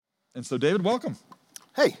And so, David, welcome.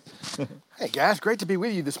 Hey, guys, great to be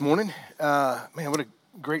with you this morning. Man, what a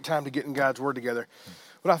great time to get in God's Word together.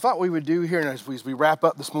 What I thought we would do here as we wrap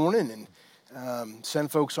up this morning and send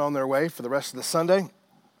folks on their way for the rest of the Sunday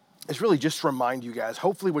is really just remind you guys,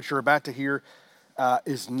 hopefully what you're about to hear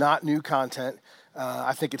is not new content.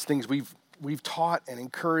 I think it's things we've taught and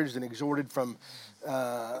encouraged and exhorted from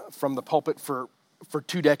the pulpit for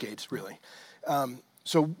 2 decades, really.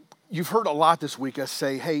 So you've heard a lot this week us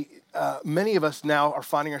say, hey, many of us now are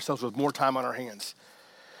finding ourselves with more time on our hands.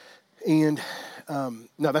 And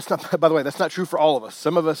no, that's not, by the way, that's not true for all of us.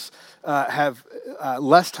 Some of us have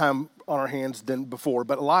less time on our hands than before,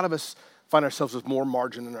 but a lot of us find ourselves with more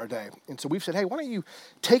margin in our day. And so we've said, hey, why don't you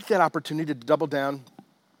take that opportunity to double down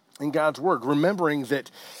in God's Word, remembering that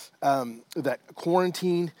that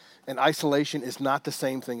quarantine and isolation is not the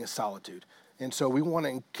same thing as solitude. And so we want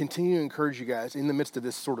to continue to encourage you guys in the midst of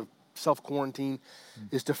this sort of self-quarantine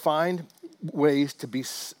is to find ways to be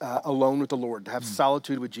alone with the Lord, to have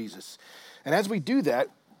solitude with Jesus. And as we do that,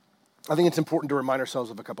 I think it's important to remind ourselves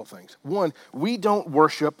of a couple things. One, we don't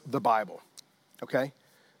worship the Bible, okay?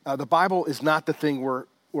 The Bible is not the thing we're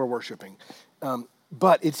worshiping.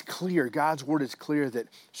 But it's clear, God's Word is clear that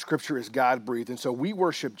Scripture is God-breathed. And so we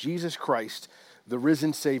worship Jesus Christ, the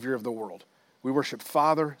risen Savior of the world. We worship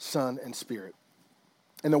Father, Son, and Spirit.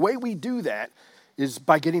 And the way we do that is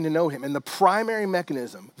by getting to know Him. And the primary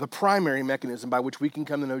mechanism by which we can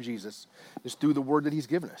come to know Jesus is through the Word that He's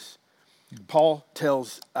given us. Paul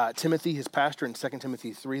tells Timothy, his pastor, in 2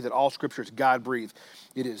 Timothy 3, that all Scripture is God-breathed.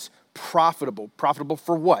 It is profitable. Profitable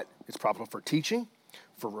for what? It's profitable for teaching,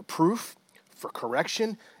 for reproof, for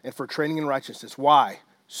correction, and for training in righteousness. Why?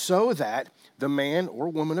 So that the man or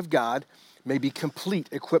woman of God may be complete,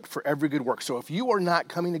 equipped for every good work. So if you are not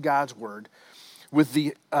coming to God's Word with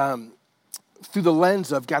the through the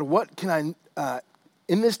lens of, God, what can I,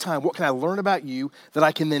 in this time, what can I learn about you that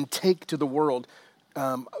I can then take to the world?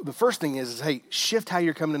 The first thing is, hey, shift how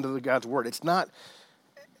you're coming into God's Word. It's not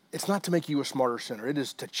to make you a smarter sinner. It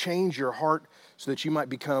is to change your heart so that you might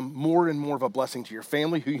become more and more of a blessing to your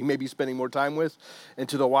family, who you may be spending more time with, and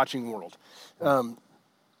to the watching world.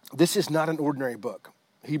 This is not an ordinary book.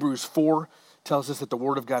 Hebrews 4 tells us that the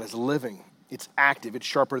Word of God is living. It's active. It's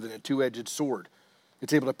sharper than a two-edged sword.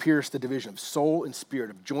 It's able to pierce the division of soul and spirit,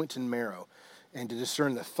 of joints and marrow, and to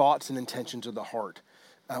discern the thoughts and intentions of the heart.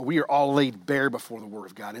 We are all laid bare before the Word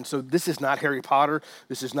of God. And so this is not Harry Potter.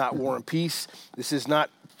 This is not War and Peace. This is not,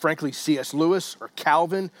 frankly, C.S. Lewis or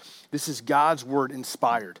Calvin. This is God's Word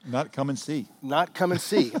inspired. Not Come and See. Not Come and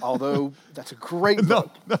See, although that's a great book.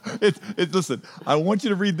 No, listen, I want you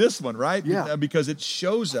to read this one, right? Yeah. Because it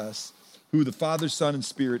shows us who the Father, Son, and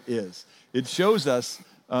Spirit is. It shows us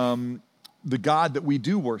the God that we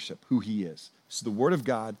do worship, who He is. It's the Word of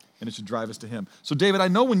God, and it should drive us to Him. So, David, I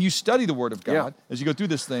know when you study the Word of God, as you go through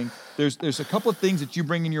this thing, there's a couple of things that you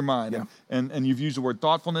bring in your mind, and you've used the word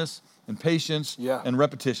thoughtfulness and patience and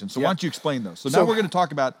repetition. So why don't you explain those? So now we're going to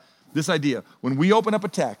talk about this idea. When we open up a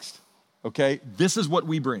text, okay, this is what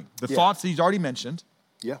we bring. The thoughts that he's already mentioned.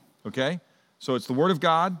 Yeah. Okay? So it's the Word of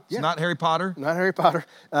God. It's not Harry Potter. Not Harry Potter.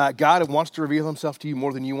 God wants to reveal Himself to you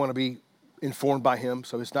more than you want to be informed by Him,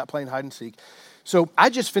 so it's not playing hide and seek. So I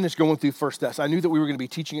just finished going through First Thess. I knew that we were going to be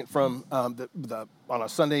teaching it from on a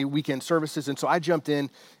Sunday weekend services, and so I jumped in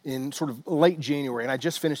sort of late January, and I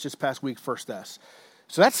just finished this past week First Thess.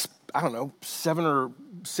 So that's, I don't know, 7,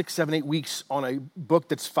 8 weeks on a book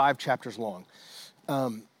that's 5 chapters long.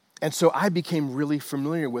 And so I became really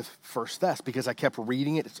familiar with First Thess because I kept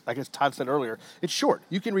reading it. It's, like as Todd said earlier, it's short.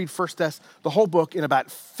 You can read First Thess, the whole book, in about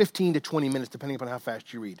 15 to 20 minutes, depending upon how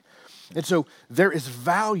fast you read. And so there is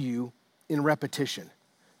value in repetition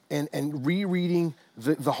and rereading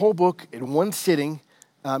the whole book in one sitting.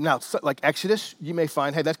 Now, like Exodus, you may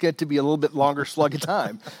find, hey, that's going to be a little bit longer slug of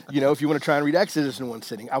time. If you want to try and read Exodus in one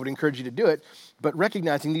sitting, I would encourage you to do it. But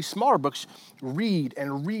recognizing these smaller books, read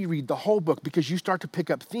and reread the whole book because you start to pick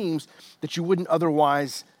up themes that you wouldn't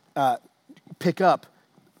otherwise pick up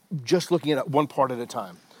just looking at one part at a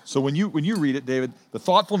time. So when you read it, David, the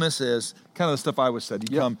thoughtfulness is kind of the stuff I always said.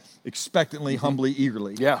 You come expectantly, humbly,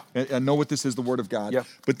 eagerly. Yeah. And know what this is, the Word of God. Yeah.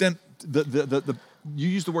 But then you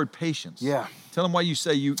use the word patience. Yeah. Tell them why you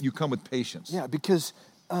say you come with patience. Yeah, because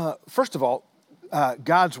first of all,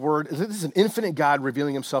 God's Word, this is an infinite God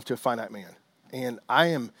revealing Himself to a finite man. And I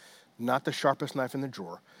am not the sharpest knife in the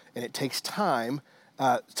drawer. And it takes time.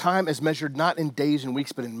 Time is measured not in days and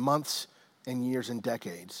weeks, but in months and years and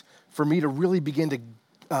decades for me to really begin to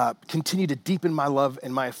continue to deepen my love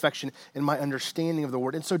and my affection and my understanding of the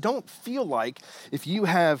Word. And so don't feel like if you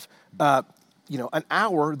have an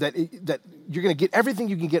hour that you're going to get everything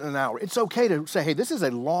you can get in an hour. It's okay to say, hey, this is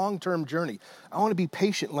a long-term journey. I want to be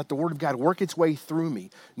patient and let the Word of God work its way through me,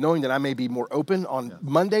 knowing that I may be more open on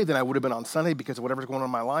Monday than I would have been on Sunday because of whatever's going on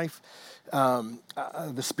in my life.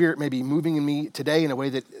 The Spirit may be moving in me today in a way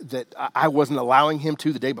that I wasn't allowing Him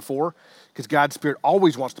to the day before, because God's Spirit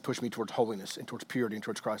always wants to push me towards holiness and towards purity and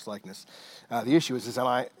towards Christ-likeness. The issue is am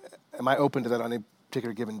I open to that on a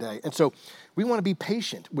particular given day? And so we want to be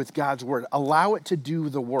patient with God's Word. Allow it to do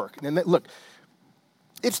the work. And look,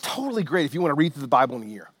 it's totally great if you want to read through the Bible in a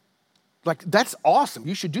year. Like, that's awesome.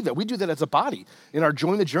 You should do that. We do that as a body in our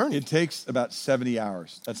Join the Journey. It takes about 70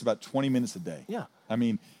 hours. That's about 20 minutes a day. Yeah. I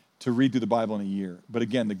mean, to read through the Bible in a year. But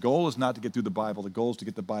again, the goal is not to get through the Bible. The goal is to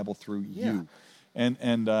get the Bible through you.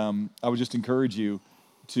 And I would just encourage you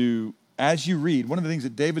to, as you read, one of the things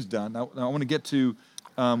that David's done, now I want to get to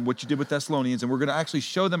what you did with Thessalonians, and we're going to actually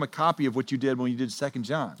show them a copy of what you did when you did 2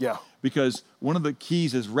 John. Yeah. Because one of the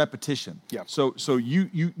keys is repetition. Yeah. So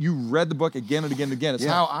you read the book again and again and again. It's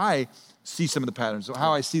how I see some of the patterns, so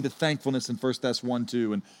how I see the thankfulness in 1 Thess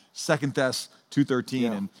 1:2 and 2 Thess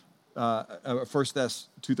 2:13 and 1 Thess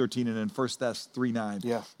 2:13 and then 1 Thess 3:9.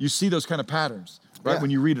 Yeah. You see those kind of patterns, right,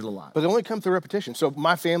 when you read it a lot. But they only come through repetition. So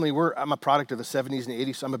my family, I'm a product of the 70s and the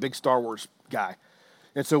 80s, so I'm a big Star Wars guy.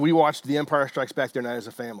 And so we watched The Empire Strikes Back the other night as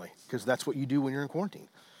a family, because that's what you do when you're in quarantine.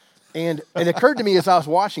 And it occurred to me as I was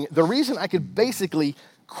watching it, the reason I could basically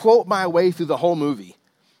quote my way through the whole movie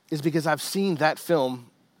is because I've seen that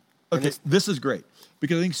film. Okay, this is great,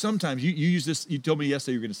 because I think sometimes you use this. You told me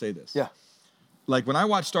yesterday you were going to say this. Yeah. Like when I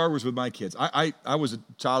watch Star Wars with my kids, I was a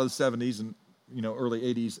child of the 70s and early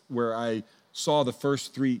 80s where I saw the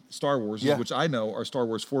first 3 Star Wars, which I know are Star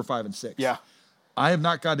Wars 4, 5, and 6. Yeah. I have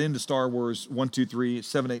not got into Star Wars 1, 2, 3,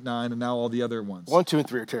 7, 8, 9, and now all the other ones. 1, 2, and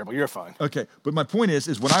 3 are terrible. You're fine. Okay, but my point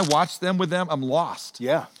is when I watch them with them, I'm lost.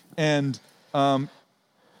 Yeah. And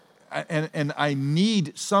I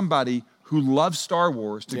need somebody who loves Star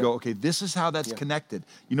Wars to go, okay, this is how that's connected.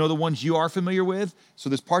 You know the ones you are familiar with? So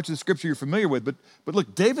there's parts of the scripture you're familiar with. But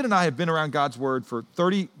look, David and I have been around God's word for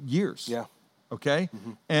 30 years. Yeah. Okay?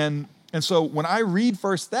 Mm-hmm. And so when I read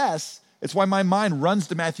 1 Thess, it's why my mind runs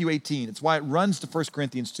to Matthew 18. It's why it runs to 1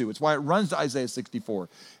 Corinthians 2. It's why it runs to Isaiah 64.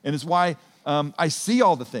 And it's why I see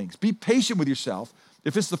all the things. Be patient with yourself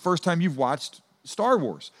if it's the first time you've watched Star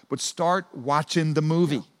Wars. But start watching the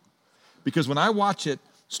movie. Yeah. Because when I watch it,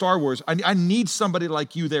 Star Wars, I need somebody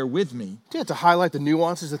like you there with me. Yeah, to highlight the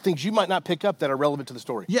nuances, the things you might not pick up that are relevant to the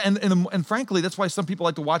story. Yeah, and frankly, that's why some people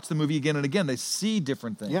like to watch the movie again and again. They see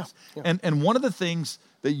different things. Yeah. And one of the things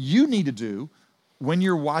that you need to do when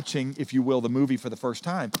you're watching, if you will, the movie for the first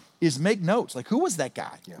time, is make notes. Like, who was that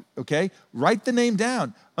guy? Yeah. Okay? Write the name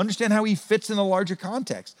down. Understand how he fits in a larger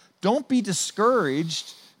context. Don't be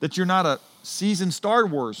discouraged that you're not a seasoned Star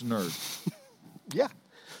Wars nerd. Yeah.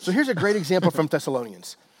 So here's a great example from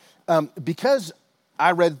Thessalonians. Because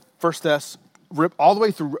I read 1 Thess all the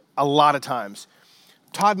way through a lot of times,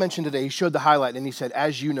 Todd mentioned today, he showed the highlight, and he said,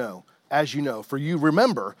 as you know, for you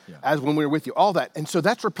remember, as when we were with you, all that. And so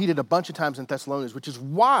that's repeated a bunch of times in Thessalonians, which is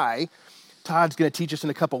why Todd's going to teach us in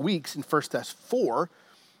a couple weeks in 1 Thess 4.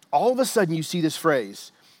 All of a sudden you see this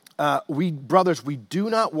phrase, we do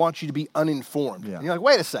not want you to be uninformed. Yeah. And you're like,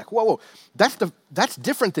 wait a sec, whoa. That's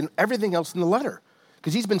different than everything else in the letter.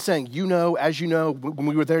 Because he's been saying, as you know, when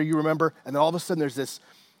we were there, you remember. And then all of a sudden there's this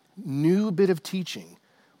new bit of teaching.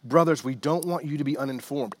 Brothers, we don't want you to be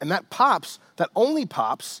uninformed. And that only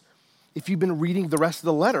pops if you've been reading the rest of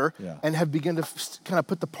the letter and have begun to kind of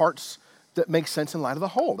put the parts that make sense in light of the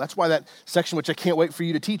whole. That's why that section, which I can't wait for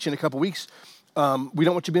you to teach in a couple weeks, we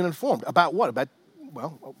don't want you being uninformed. About what?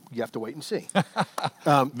 Well, you have to wait and see.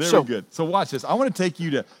 Very good. So watch this. I want to take you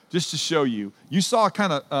to show you. You saw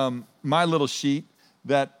kind of my little sheet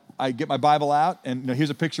that I get my Bible out, and here's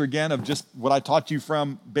a picture again of just what I taught you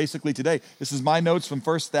from basically today. This is my notes from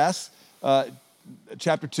 1 Thess,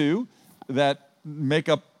 chapter 2, that make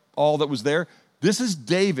up all that was there. This is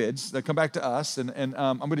David's, that come back to us, and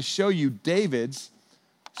I'm going to show you David's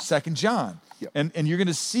 2 John. Yep. And you're going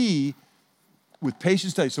to see with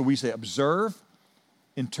patient study. So we say observe,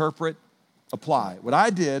 interpret, apply. What I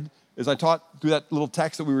did is I taught through that little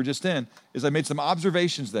text that we were just in, is I made some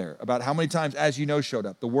observations there about how many times as you know showed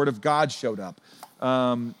up, the word of God showed up,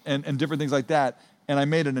 and different things like that. And I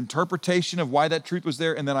made an interpretation of why that truth was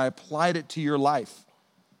there, and then I applied it to your life.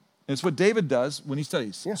 And it's what David does when he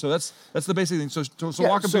studies. Yeah. So that's the basic thing. So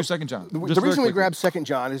walk him through 2 John. The reason we grabbed 2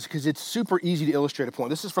 John is because it's super easy to illustrate a point.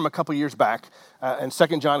 This is from a couple years back, and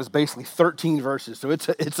 2 John is basically 13 verses. So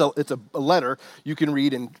it's a letter you can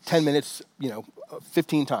read in 10 minutes,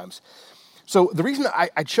 15 times. So the reason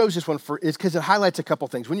I chose this one is because it highlights a couple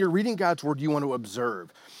things. When you're reading God's word, you want to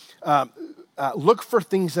observe. Look for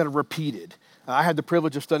things that are repeated. I had the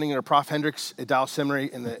privilege of studying under Prof. Hendricks at Dallas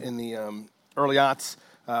Seminary in the early aughts,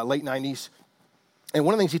 late 90s. And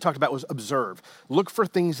one of the things he talked about was observe. Look for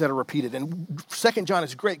things that are repeated. And 2 John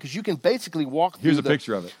is great because you can basically walk through Here's a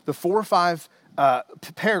picture of it. The 4 or 5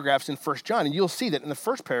 paragraphs in 1 John, and you'll see that in the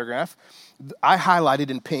first paragraph, I highlighted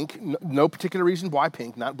in pink, no particular reason why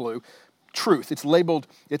pink, not blue, truth. It's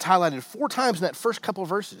highlighted 4 times in that first couple of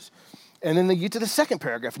verses. And then you get to the second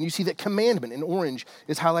paragraph, and you see that commandment in orange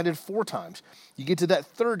is highlighted 4 times. You get to that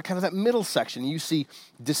third, kind of that middle section, and you see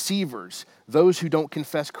deceivers, those who don't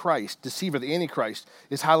confess Christ. Deceiver, the Antichrist,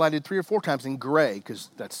 is highlighted 3 or 4 times in gray, because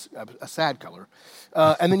that's a sad color.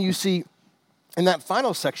 And then you see, in that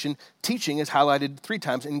final section, teaching is highlighted 3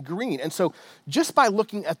 times in green. And so just by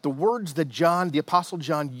looking at the words that the Apostle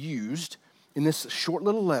John used in this short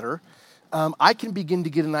little letter, I can begin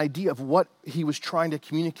to get an idea of what he was trying to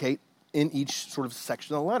communicate in each sort of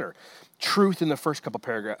section of the letter. Truth in the first couple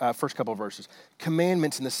of verses.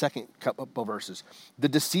 Commandments in the second couple of verses. The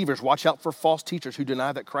deceivers, watch out for false teachers who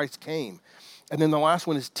deny that Christ came. And then the last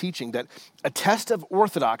one is teaching, that a test of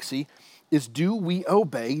orthodoxy is, do we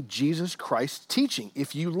obey Jesus Christ's teaching?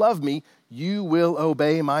 If you love me, you will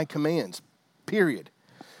obey my commands, period.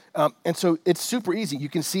 And so it's super easy. You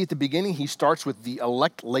can see at the beginning, he starts with the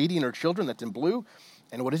elect lady and her children, that's in blue.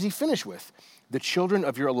 And what does he finish with? The children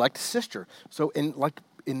of your elect sister. So in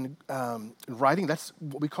writing, that's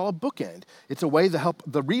what we call a bookend. It's a way to help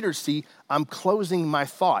the reader see, I'm closing my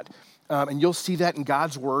thought. And you'll see that in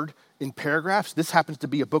God's word in paragraphs. This happens to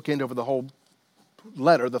be a bookend over the whole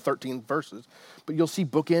letter, the 13 verses. But you'll see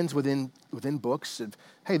bookends within books. And,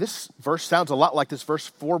 hey, this verse sounds a lot like this verse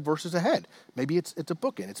 4 verses ahead. Maybe it's a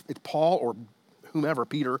bookend. It's Paul or whomever,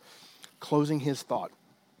 Peter, closing his thought.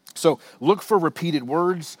 So look for repeated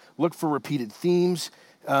words, look for repeated themes,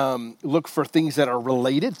 look for things that are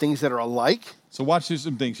related, things that are alike. So watch, here's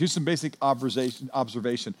some things. Here's some basic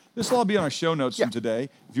observation. This will all be on our show notes from today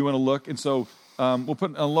if you want to look. And so we'll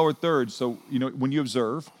put a lower third. So, when you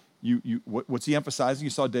observe, what's he emphasizing? You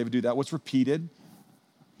saw David do that. What's repeated?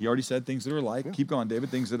 He already said things that are alike. Yeah. Keep going, David.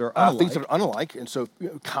 Things that are unlike. Things that are unlike. And so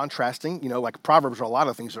contrasting, like Proverbs are a lot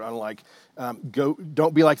of things that are unlike.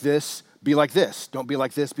 Don't be like this, be like this. Don't be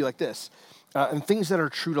like this, be like this. And things that are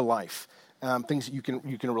true to life. Things that you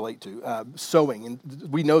can relate to. Sowing. And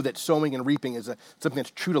we know that sowing and reaping is something that's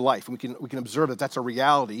true to life. And we can observe that that's a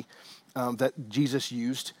reality that Jesus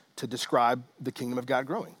used to describe the kingdom of God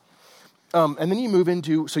growing. And then you move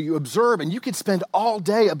into, so you observe, and you could spend all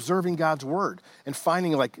day observing God's word and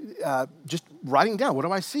finding, just writing down, what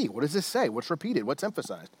do I see? What does this say? What's repeated? What's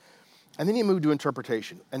emphasized? And then you move to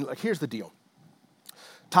interpretation. And here's the deal.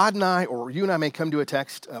 Todd and I, or you and I, may come to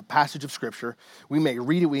a passage of Scripture. We may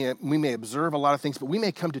read it, we may observe a lot of things, but we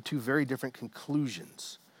may come to 2 very different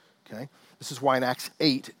conclusions, okay? This is why in Acts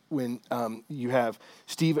 8, when you have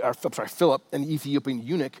Philip, an Ethiopian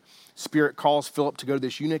eunuch, Spirit calls Philip to go to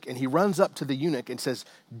this eunuch, and he runs up to the eunuch and says,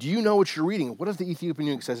 do you know what you're reading? What does the Ethiopian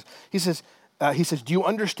eunuch say? He says, do you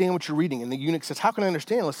understand what you're reading? And the eunuch says, how can I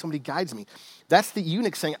understand unless somebody guides me? That's the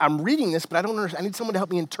eunuch saying, I'm reading this, but I don't understand. I need someone to help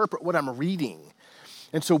me interpret what I'm reading.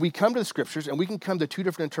 And so we come to the Scriptures, and we can come to 2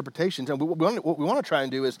 different interpretations. And what we want to try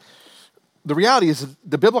and do is, the reality is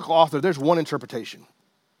the biblical author, there's one interpretation.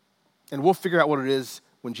 And we'll figure out what it is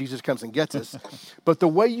when Jesus comes and gets us. But the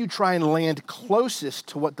way you try and land closest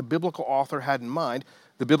to what the biblical author had in mind,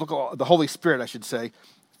 the Holy Spirit, I should say,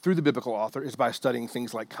 through the biblical author, is by studying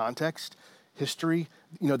things like context, history.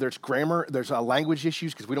 There's grammar, there's language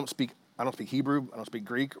issues, because I don't speak Hebrew, I don't speak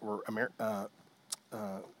Greek, or Aramaic.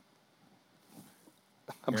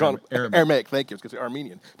 Thank you. I was going to say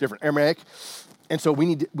Armenian. Different. Aramaic. And so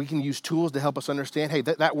we can use tools to help us understand, hey,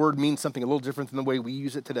 that word means something a little different than the way we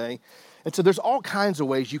use it today. And so there's all kinds of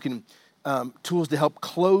ways you can, tools to help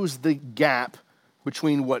close the gap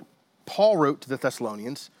between what Paul wrote to the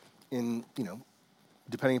Thessalonians in,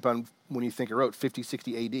 depending upon when you think he wrote, 50,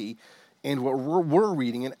 60 AD, and what we're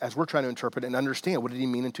reading as we're trying to interpret and understand what did he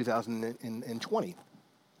mean in 2020.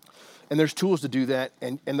 And there's tools to do that.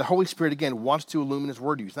 And the Holy Spirit, again, wants to illumine his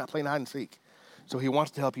word to you. He's not playing hide and seek. So he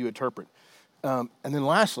wants to help you interpret. And then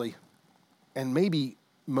lastly, and maybe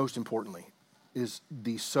most importantly, is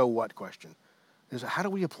the so what question. Is how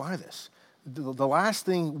do we apply this? The last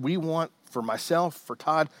thing we want for myself, for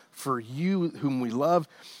Todd, for you whom we love,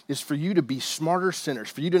 is for you to be smarter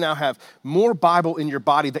sinners, for you to now have more Bible in your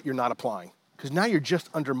body that you're not applying. Because now you're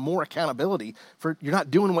just under more accountability for you're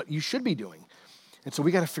not doing what you should be doing. And so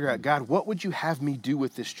we got to figure out, God, what would you have me do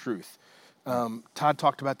with this truth? Todd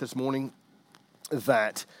talked about this morning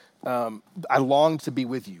that I long to be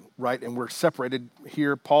with you, right? And we're separated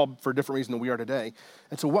here, Paul, for a different reason than we are today.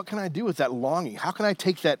 And so what can I do with that longing? How can I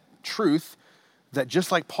take that truth that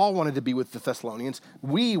just like Paul wanted to be with the Thessalonians,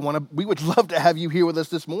 we would love to have you here with us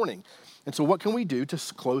this morning. And so what can we do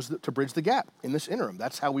to bridge the gap in this interim?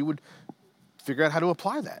 That's how we would figure out how to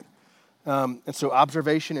apply that. And so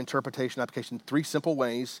observation, interpretation, application, 3 simple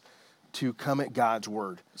ways to come at God's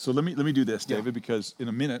word. So let me do this, David, because in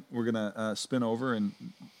a minute we're going to spin over and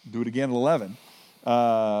do it again at 11.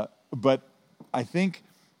 But I think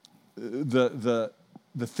the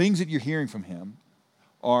things that you're hearing from him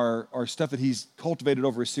are stuff that he's cultivated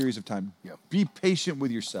over a series of time. Yep. Be patient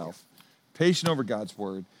with yourself, patient over God's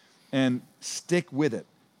word, and stick with it.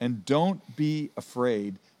 And don't be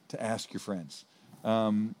afraid to ask your friends.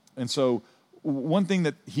 And so one thing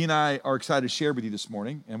that he and I are excited to share with you this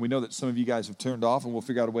morning, and we know that some of you guys have turned off, and we'll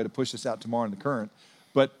figure out a way to push this out tomorrow in the current,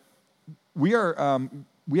 but we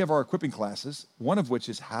have our equipping classes, one of which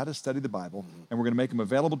is how to study the Bible, and we're going to make them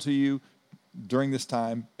available to you during this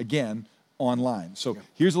time, again, online. So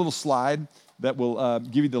here's a little slide that will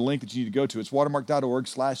give you the link that you need to go to. It's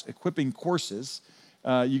watermark.org/equipping courses.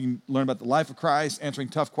 You can learn about the life of Christ, answering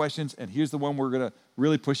tough questions, and here's the one we're going to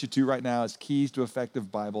really push you to right now is Keys to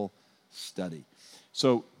Effective Bible Study.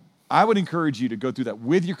 So I would encourage you to go through that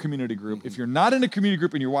with your community group. If you're not in a community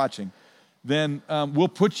group and you're watching, then we'll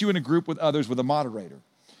put you in a group with others with a moderator.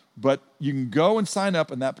 But you can go and sign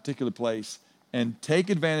up in that particular place and take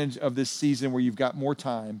advantage of this season where you've got more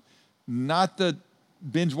time, not to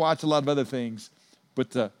binge watch a lot of other things, but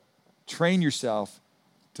to train yourself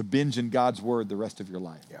to binge in God's word the rest of your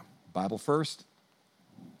life. Yeah. Bible first,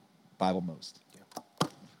 Bible most. Yeah.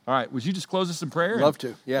 All right, would you just close us in prayer? Love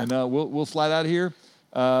to, yeah. And we'll slide out of here.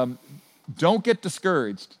 Don't get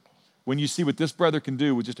discouraged when you see what this brother can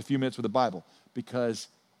do with just a few minutes with the Bible, because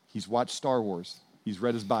he's watched Star Wars. He's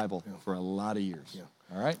read his Bible for a lot of years. Yeah.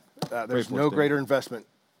 All right? There's no greater investment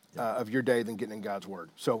of your day than getting in God's word.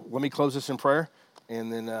 So let me close this in prayer,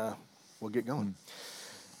 and then we'll get going.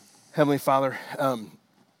 Heavenly Father,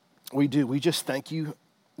 we just thank you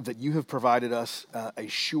that you have provided us a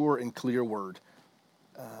sure and clear word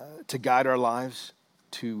to guide our lives,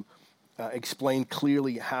 to explain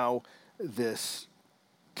clearly how this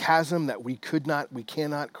chasm that we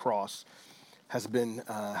cannot cross has been,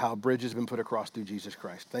 how a bridge has been put across through Jesus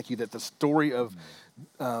Christ. Thank you that the story of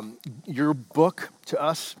your book to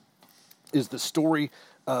us is the story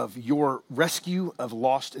of your rescue of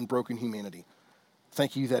lost and broken humanity.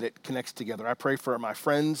 Thank you that it connects together. I pray for my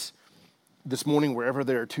friends this morning, wherever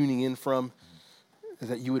they're tuning in from,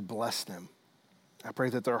 that you would bless them. I pray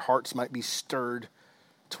that their hearts might be stirred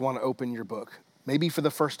to want to open your book, maybe for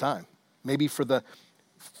the first time, maybe for the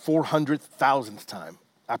 400,000th time.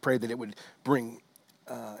 I pray that it would bring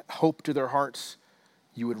hope to their hearts.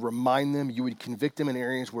 You would remind them, you would convict them in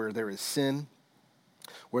areas where there is sin,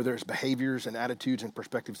 where there's behaviors and attitudes and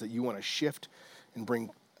perspectives that you want to shift and bring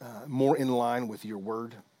more in line with your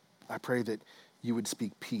word. I pray that you would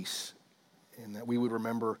speak peace, and that we would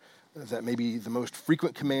remember that maybe the most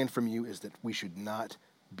frequent command from you is that we should not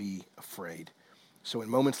be afraid. So in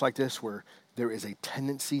moments like this where there is a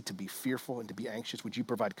tendency to be fearful and to be anxious, would you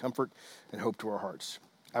provide comfort and hope to our hearts?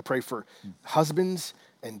 I pray for husbands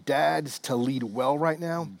and dads to lead well right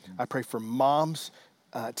now. I pray for moms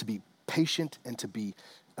to be patient and to be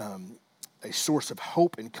a source of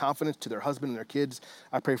hope and confidence to their husband and their kids.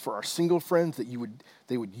 I pray for our single friends that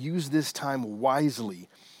they would use this time wisely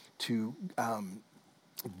to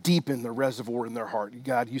deepen the reservoir in their heart.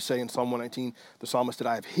 God, you say in Psalm 119, the psalmist said,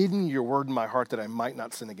 I have hidden your word in my heart that I might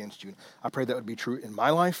not sin against you. I pray that would be true in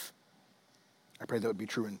my life. I pray that would be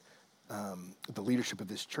true in the leadership of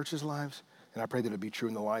this church's lives. And I pray that it would be true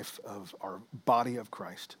in the life of our body of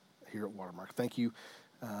Christ here at Watermark. Thank you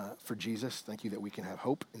for Jesus. Thank you that we can have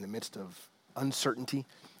hope in the midst of uncertainty.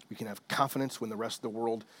 We can have confidence when the rest of the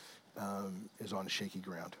world is on shaky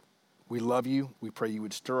ground. We love you. We pray you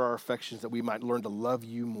would stir our affections that we might learn to love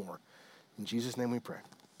you more. In Jesus' name we pray.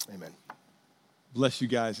 Amen. Bless you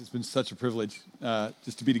guys. It's been such a privilege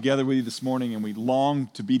just to be together with you this morning, and we long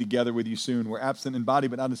to be together with you soon. We're absent in body,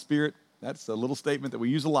 but not in spirit. That's a little statement that we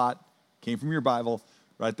use a lot. Came from your Bible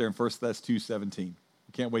right there in 1 Thess 2:17.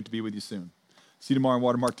 We can't wait to be with you soon. See you tomorrow on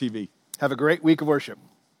Watermark TV. Have a great week of worship.